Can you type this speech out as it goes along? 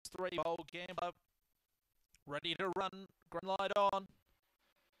3, Bold Gambler. Ready to run, green light on.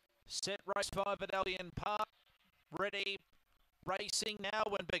 Set race 5 at Albion-Park. Ready. Racing now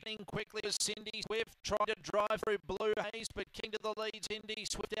and beginning quickly as Cindy Swift trying to drive through Blue Haze, but King to the lead. Cindy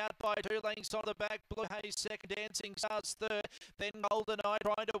Swift out by 2 lengths on the back. Blue Haze second, Dancing Stars third. Then Golden Eye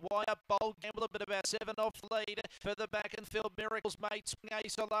trying to wire Bold Gambler, but about 7 off lead. Further back and Field Miracles, mate. Swing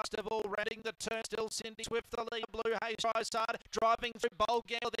Ace the last of all, rounding the turn. Still Cindy Swift the lead. Blue Haze tries hard, driving through Bold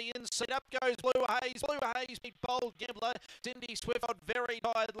Gambler. The inside up goes Blue Haze. Blue Haze beat Bold Gambler. Cindy Swift got very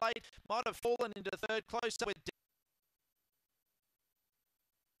tired late. Might have fallen into third, closer with